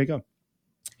 there you go.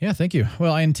 Yeah, thank you.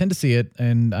 Well, I intend to see it,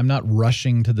 and I'm not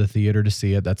rushing to the theater to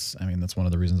see it. That's one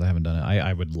of the reasons I haven't done it.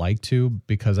 I would like to,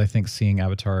 because I think seeing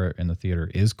Avatar in the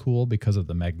theater is cool because of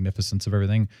the magnificence of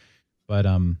everything. But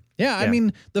I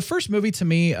mean, the first movie to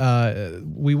me,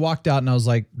 we walked out and I was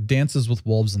like, Dances with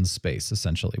Wolves in Space,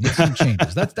 essentially, with some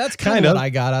changes. That's kind of what I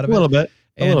got out of it. A little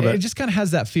bit. It just kind of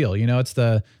has that feel, it's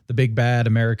the big bad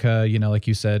America, like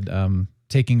you said,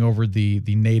 taking over the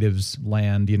natives'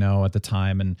 land, at the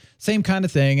time, and same kind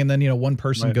of thing. And then, one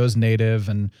person goes native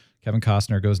and Kevin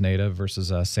Costner goes native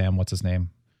versus Sam, what's his name?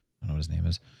 I don't know what his name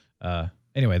is.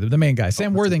 Anyway, the main guy,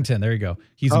 Sam Worthington. There you go.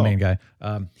 He's the main guy.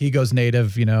 He goes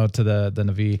native, to the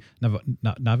Navi.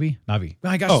 Oh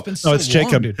my gosh, it's been so long, it's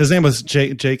Jacob. Dude. His name was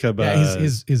Jacob. Yeah,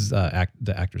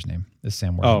 the actor's name is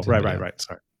Sam Worthington. Oh, right.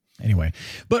 Sorry. Anyway,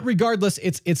 but regardless,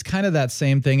 it's kind of that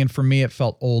same thing. And for me, it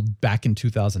felt old back in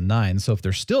 2009. So if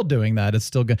they're still doing that, it's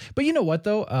still good. But you know what,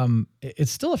 though?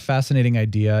 It's still a fascinating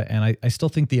idea. And I still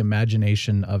think the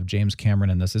imagination of James Cameron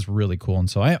in this is really cool. And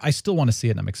so I still want to see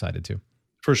it, and I'm excited too.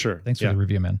 For sure. Thanks for the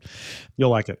review, man.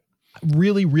 You'll like it.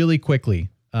 Really, really quickly,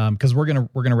 because we're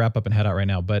gonna wrap up and head out right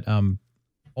now. But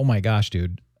oh my gosh,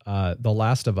 dude, The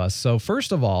Last of Us. So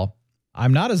first of all,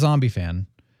 I'm not a zombie fan.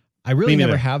 I really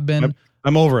never have been.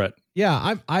 I'm over it.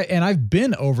 Yeah, I've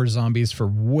been over zombies for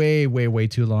way, way, way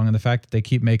too long, and the fact that they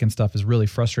keep making stuff has really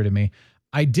frustrated me.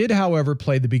 I did, however,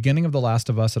 play the beginning of The Last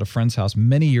of Us at a friend's house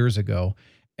many years ago,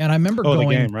 and I remember going.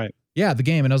 The game, right? Yeah, the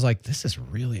game. And I was like, this is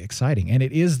really exciting. And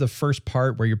it is the first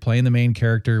part where you're playing the main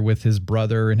character with his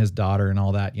brother and his daughter and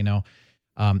all that,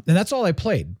 and that's all I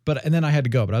played. And then I had to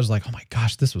go. But I was like, oh my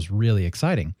gosh, this was really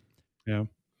exciting. Yeah.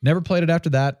 Never played it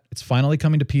after that. It's finally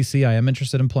coming to PC. I am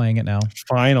interested in playing it now.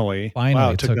 Finally.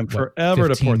 Wow, it took them forever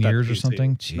to port that years PC. Or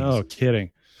something. Jeez. No kidding.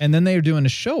 And then they're doing a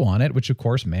show on it, which of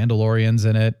course Mandalorian's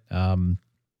in it.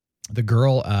 The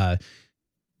girl, oh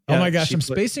my gosh, I'm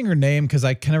spacing her name because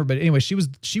I can never. But anyway, she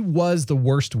was the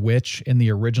Worst Witch in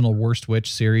the original Worst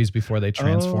Witch series before they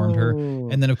transformed her.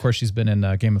 And then of course she's been in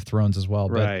Game of Thrones as well.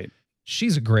 But right.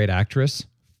 She's a great actress.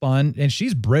 Fun, and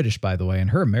she's British, by the way, and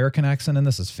her American accent in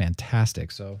this is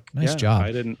fantastic. So nice job.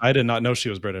 I did not know she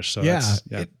was British. So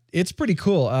it's pretty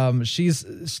cool.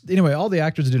 Anyway, all the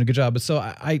actors are doing a good job. But so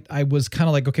I was kind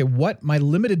of like, okay, what my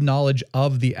limited knowledge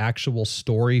of the actual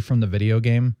story from the video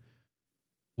game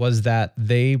was that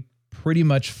they pretty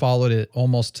much followed it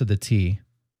almost to the T.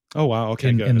 Oh wow,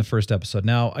 okay, good. In the first episode.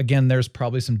 Now, again, there's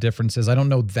probably some differences. I don't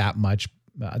know that much.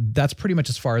 That's pretty much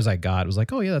as far as I got. It was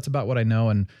like, oh yeah, that's about what I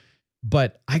know.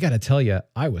 But I got to tell you,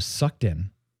 I was sucked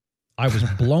in. I was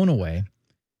blown away.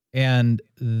 And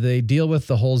they deal with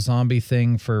the whole zombie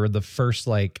thing for the first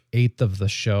eighth of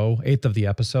the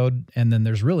episode. And then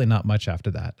there's really not much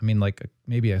after that. I mean,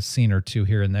 maybe a scene or two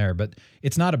here and there, but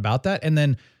it's not about that. And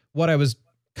then what I was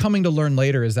coming to learn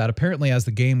later is that apparently as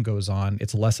the game goes on,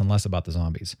 it's less and less about the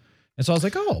zombies. And so I was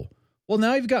like, oh, well,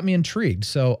 now you've got me intrigued.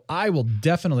 So I will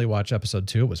definitely watch episode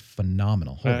 2. It was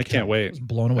phenomenal. I can't wait. I was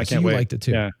blown away. So you liked it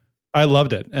too. Yeah. I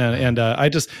loved it, and I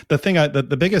just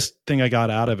the biggest thing I got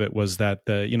out of it was that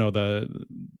the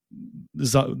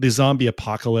zombie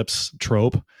apocalypse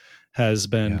trope has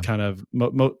been kind of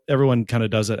everyone kind of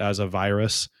does it as a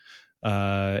virus,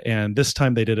 and this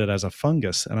time they did it as a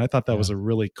fungus, and I thought that was a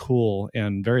really cool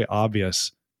and very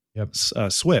obvious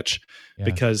switch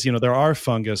because there are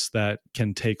fungus that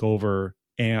can take over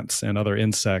ants and other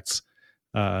insects.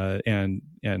 And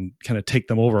kind of take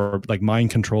them over, like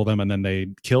mind control them, and then they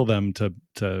kill them to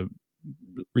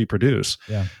reproduce.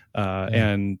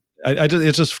 And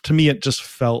it just to me it just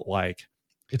felt like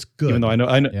it's good. Even though I know,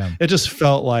 it just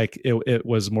felt like it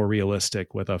was more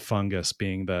realistic with a fungus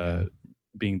being the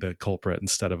culprit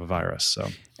instead of a virus. So,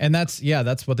 and that's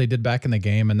what they did back in the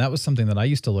game, and that was something that I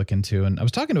used to look into. And I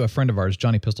was talking to a friend of ours,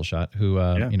 Johnny Pistolshot, who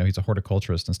he's a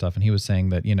horticulturist and stuff, and he was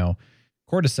saying that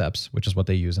cordyceps, which is what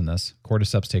they use in this.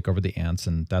 Cordyceps take over the ants,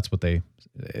 and that's what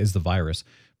is the virus.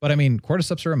 But I mean,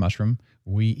 cordyceps are a mushroom.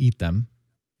 We eat them,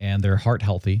 and they're heart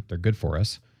healthy. They're good for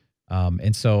us.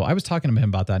 And so I was talking to him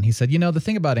about that, and he said, the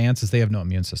thing about ants is they have no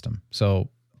immune system. So,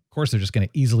 of course, they're just going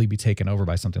to easily be taken over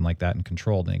by something like that and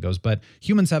controlled. And he goes, but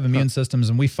humans have immune systems,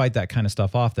 and we fight that kind of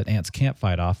stuff off that ants can't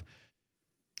fight off.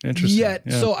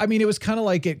 Interesting. So I mean, it was kind of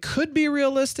like it could be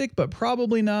realistic, but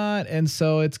probably not. And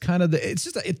so it's kind of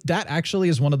that actually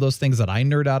is one of those things that I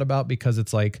nerd out about because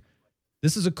it's like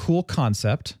this is a cool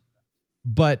concept,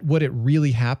 but would it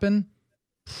really happen?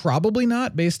 Probably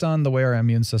not, based on the way our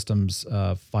immune systems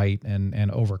fight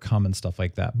and overcome and stuff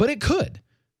like that. But it could,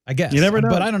 I guess. You never know.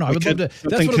 But I don't know. I would love to.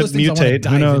 That's one of those things I want to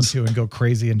dive into and go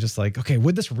crazy and just like, okay,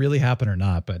 would this really happen or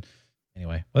not? But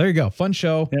anyway, well, there you go. Fun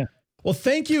show. Yeah. Well,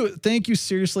 thank you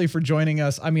seriously for joining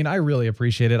us. I mean, I really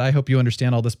appreciate it. I hope you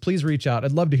understand all this. Please reach out.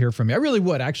 I'd love to hear from you. I really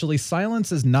would. Actually,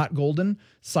 silence is not golden.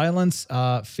 Silence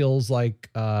feels like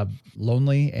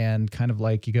lonely and kind of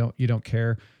like you don't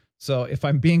care. So if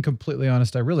I'm being completely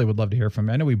honest, I really would love to hear from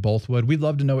you. I know we both would. We'd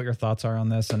love to know what your thoughts are on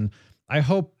this. And I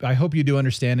hope you do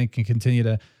understand and can continue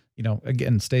to,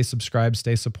 again, stay subscribed,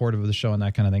 stay supportive of the show and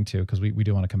that kind of thing too, because we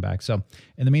do want to come back. So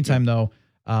in the meantime, though,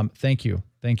 thank you.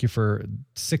 Thank you for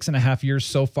 6.5 years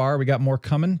so far. We got more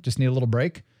coming. Just need a little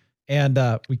break. And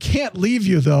we can't leave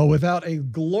you, though, without a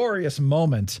glorious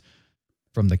moment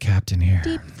from the captain here.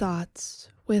 Deep Thoughts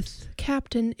with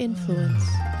Captain Influence.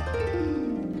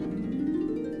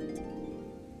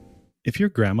 If your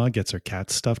grandma gets her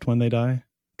cats stuffed when they die,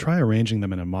 try arranging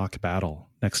them in a mock battle.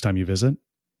 Next time you visit,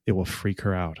 it will freak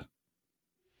her out.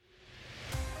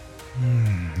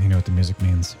 You know what the music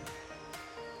means.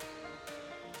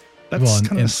 That's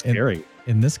kind of scary.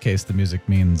 In this case, the music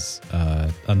means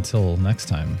until next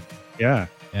time. Yeah.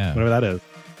 Whatever that is.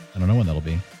 I don't know when that'll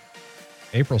be.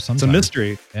 April sometime. It's a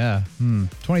mystery. Yeah.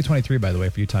 2023, by the way,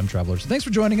 for you time travelers. Thanks for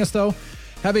joining us, though.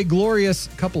 Have a glorious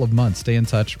couple of months. Stay in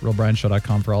touch.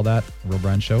 RealBrianShow.com for all that. Real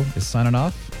Brian Show is signing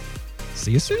off.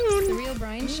 See you soon. The Real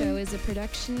Brian Show is a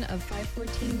production of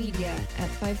 514 Media at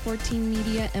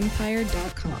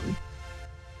 514mediaempire.com.